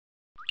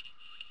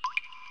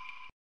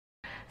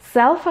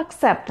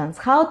Self-acceptance,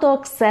 how to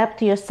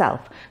accept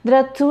yourself. There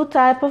are two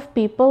types of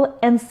people,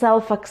 and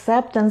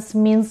self-acceptance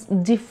means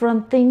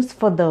different things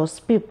for those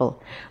people.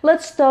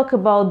 Let's talk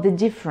about the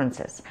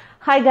differences.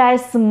 Hi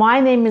guys, my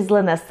name is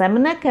Elena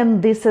Semenek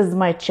and this is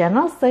my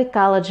channel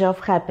Psychology of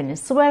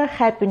Happiness, where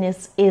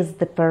happiness is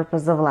the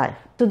purpose of life.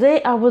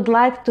 Today I would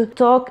like to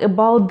talk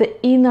about the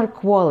inner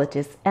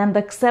qualities and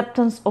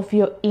acceptance of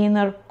your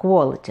inner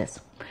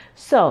qualities.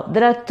 So,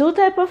 there are two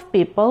types of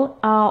people.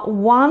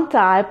 One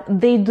type,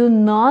 they do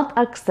not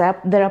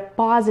accept their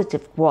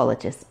positive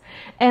qualities.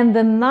 And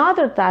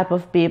another type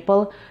of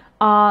people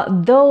are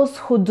those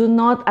who do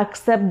not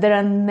accept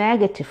their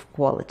negative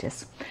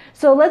qualities.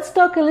 So, let's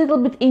talk a little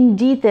bit in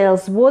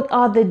details. What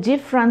are the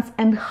difference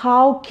and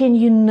how can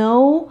you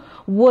know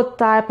what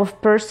type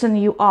of person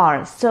you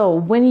are? So,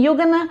 when you're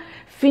gonna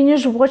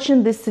finish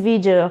watching this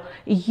video,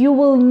 you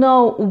will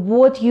know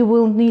what you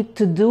will need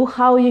to do,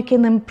 how you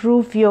can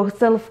improve your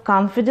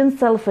self-confidence,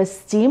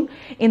 self-esteem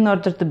in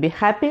order to be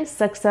happy,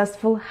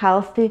 successful,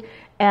 healthy,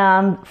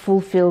 and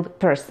fulfilled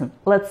person.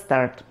 Let's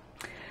start.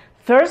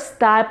 First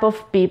type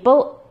of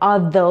people are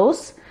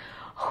those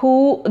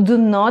who do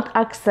not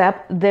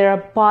accept their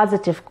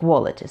positive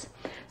qualities.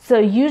 So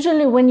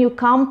usually when you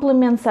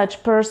compliment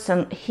such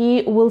person,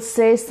 he will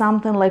say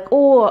something like,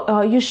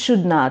 oh, you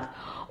should not,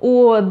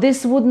 or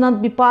this would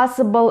not be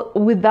possible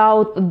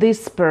without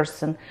this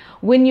person.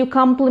 When you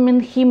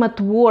compliment him at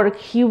work,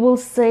 he will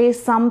say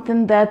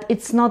something that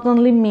it's not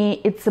only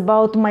me, it's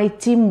about my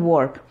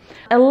teamwork.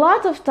 A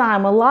lot of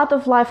time, a lot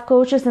of life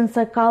coaches and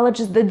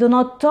psychologists, they do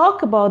not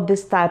talk about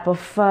this type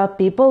of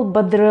people,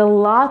 but there are a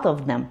lot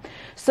of them.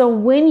 So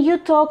when you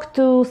talk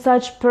to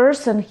such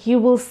person, he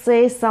will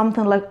say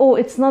something like, oh,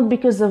 it's not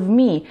because of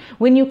me.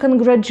 When you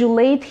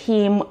congratulate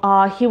him,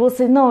 he will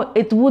say, no,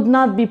 it would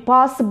not be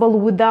possible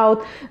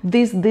without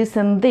this, this,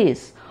 and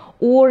this.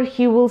 Or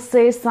he will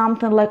say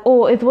something like,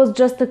 oh, it was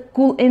just a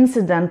cool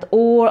incident,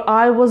 or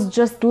I was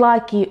just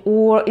lucky,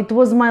 or it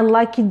was my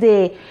lucky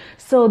day.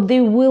 So they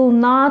will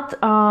not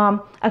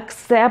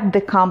accept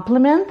the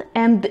compliment,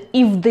 and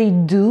if they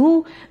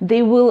do,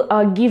 they will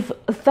give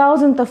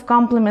thousands of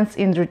compliments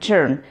in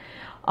return.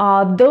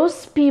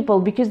 Those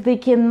people, because they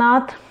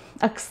cannot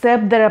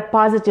accept their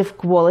positive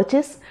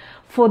qualities,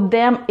 for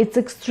them it's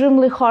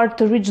extremely hard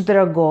to reach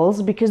their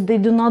goals because they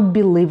do not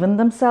believe in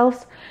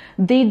themselves.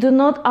 They do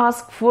not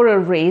ask for a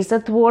raise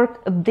at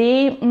work.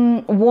 They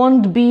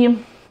won't be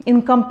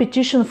in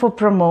competition for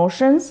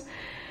promotions.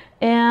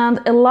 And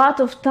a lot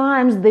of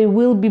times they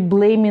will be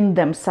blaming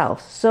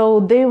themselves. So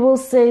they will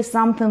say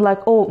something like,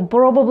 oh,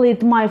 probably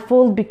it's my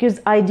fault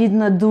because I did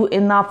not do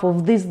enough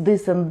of this,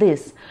 this, and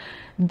this.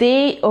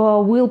 They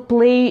will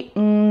play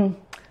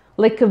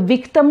like a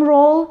victim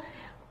role,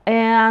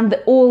 and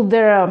all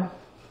their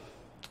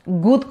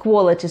good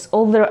qualities,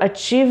 all their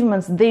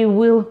achievements, they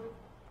will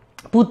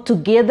put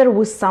together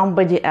with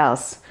somebody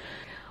else.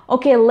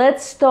 Okay,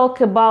 let's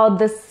talk about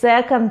the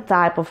second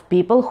type of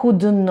people who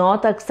do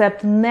not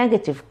accept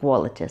negative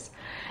qualities.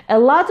 A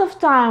lot of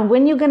time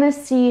when you're gonna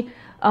see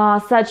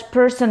such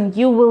person,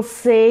 you will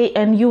say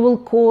and you will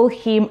call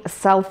him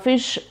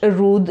selfish,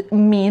 rude,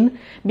 mean,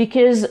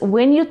 because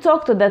when you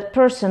talk to that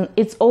person,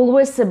 it's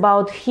always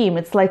about him.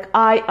 It's like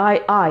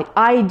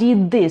I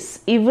did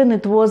this, even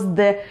it was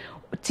the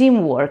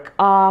teamwork,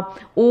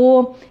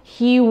 or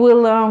he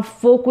will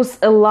focus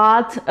a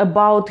lot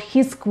about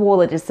his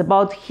qualities,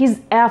 about his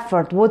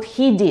effort, what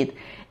he did,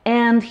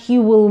 and he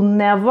will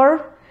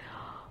never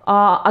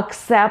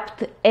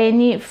accept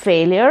any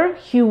failure.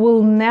 He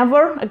will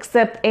never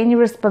accept any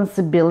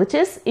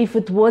responsibilities if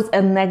it was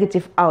a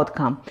negative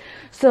outcome.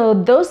 So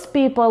those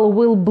people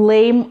will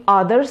blame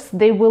others,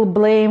 they will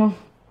blame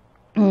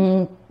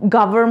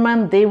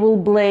government, they will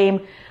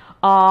blame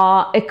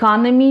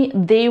economy,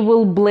 they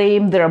will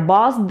blame their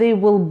boss, they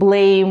will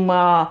blame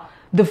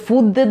the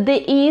food that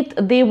they eat,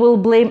 they will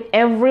blame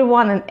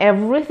everyone and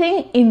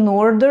everything in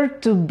order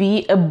to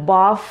be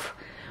above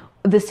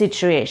the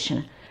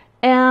situation.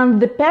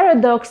 And the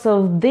paradox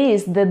of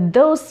this, that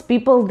those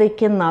people, they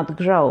cannot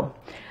grow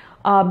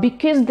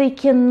because they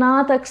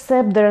cannot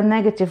accept their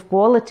negative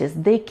qualities,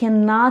 they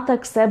cannot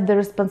accept the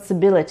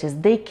responsibilities,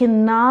 they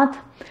cannot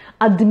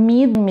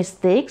admit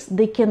mistakes,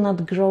 they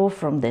cannot grow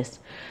from this.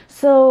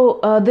 So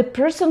the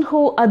person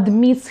who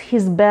admits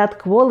his bad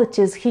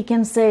qualities, he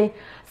can say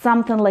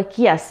something like,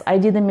 yes, I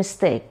did a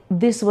mistake,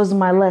 this was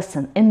my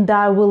lesson, and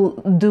I will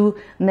do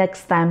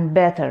next time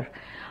better.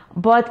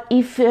 But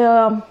if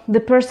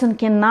the person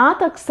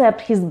cannot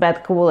accept his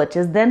bad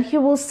qualities, then he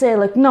will say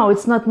like, no,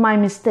 it's not my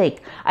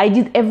mistake, I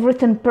did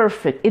everything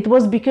perfect, it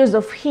was because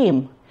of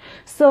him.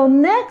 So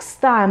next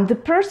time the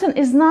person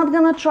is not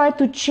gonna try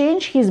to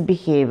change his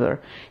behavior,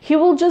 he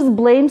will just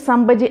blame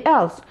somebody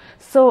else.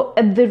 So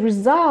at the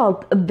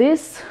result,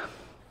 this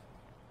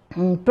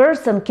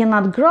person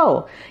cannot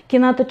grow,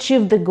 cannot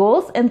achieve the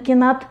goals, and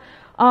cannot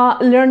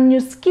learn new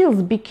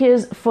skills,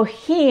 because for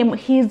him,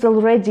 he is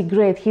already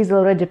great, he's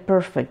already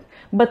perfect.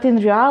 But in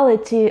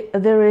reality,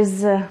 there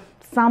is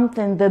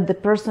something that the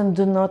person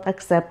do not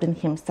accept in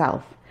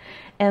himself.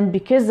 And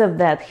because of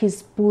that,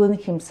 he's pulling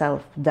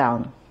himself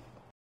down.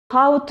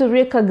 how to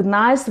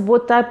recognize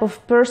what type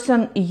of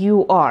person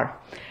you are.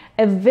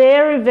 A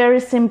very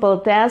simple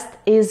test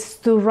is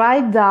to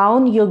write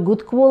down your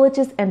good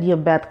qualities and your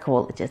bad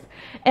qualities,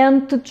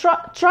 and to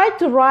try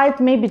to write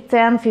maybe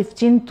 10,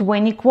 15,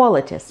 20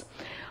 qualities.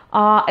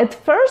 At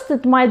first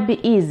it might be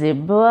easy,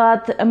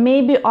 but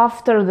maybe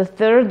after the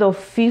third or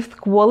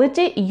fifth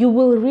quality you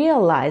will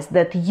realize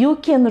that you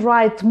can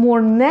write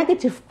more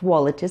negative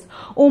qualities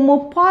or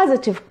more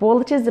positive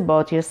qualities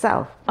about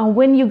yourself. And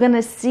when you're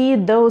gonna see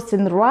those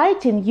in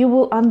writing, you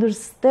will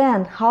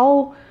understand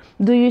how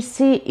do you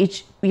see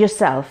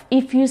yourself.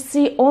 If you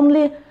see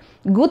only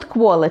good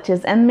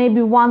qualities and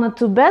maybe one or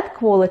two bad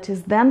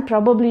qualities, then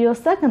probably you're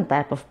a second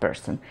type of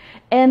person.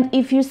 And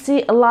if you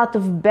see a lot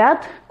of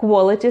bad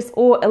qualities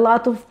or a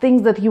lot of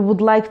things that you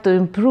would like to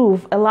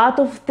improve, a lot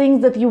of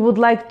things that you would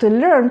like to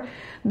learn,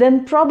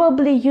 then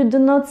probably you do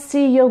not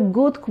see your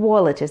good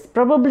qualities.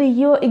 Probably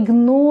you're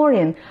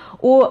ignoring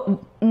or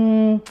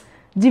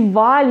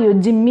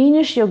devalue,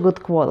 diminish your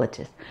good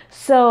qualities.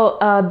 So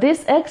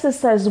this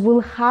exercise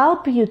will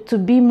help you to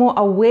be more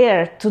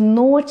aware, to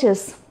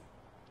notice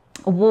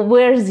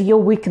where's your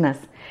weakness.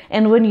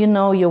 And when you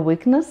know your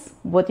weakness,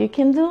 what you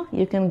can do?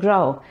 You can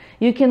grow.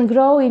 You can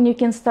grow and you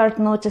can start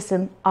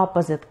noticing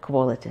opposite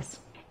qualities.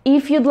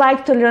 If you'd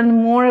like to learn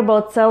more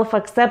about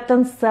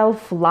self-acceptance,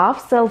 self-love,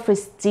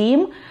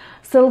 self-esteem,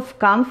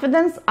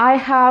 self-confidence, I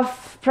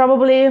have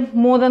probably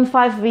more than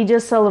 5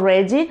 videos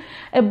already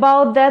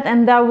about that,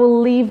 and I will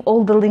leave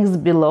all the links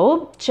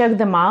below. Check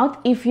them out.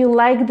 If you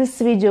like this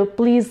video,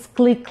 please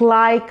click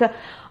like,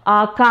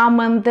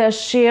 comment,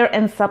 share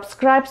and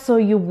subscribe so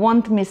you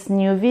won't miss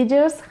new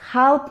videos.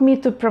 Help me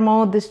to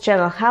promote this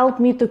channel, help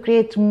me to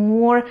create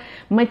more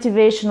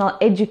motivational,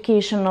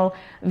 educational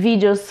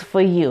videos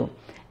for you.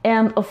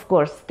 And of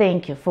course,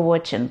 thank you for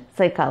watching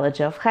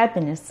Psychology of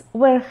Happiness,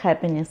 where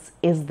happiness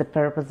is the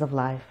purpose of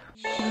life.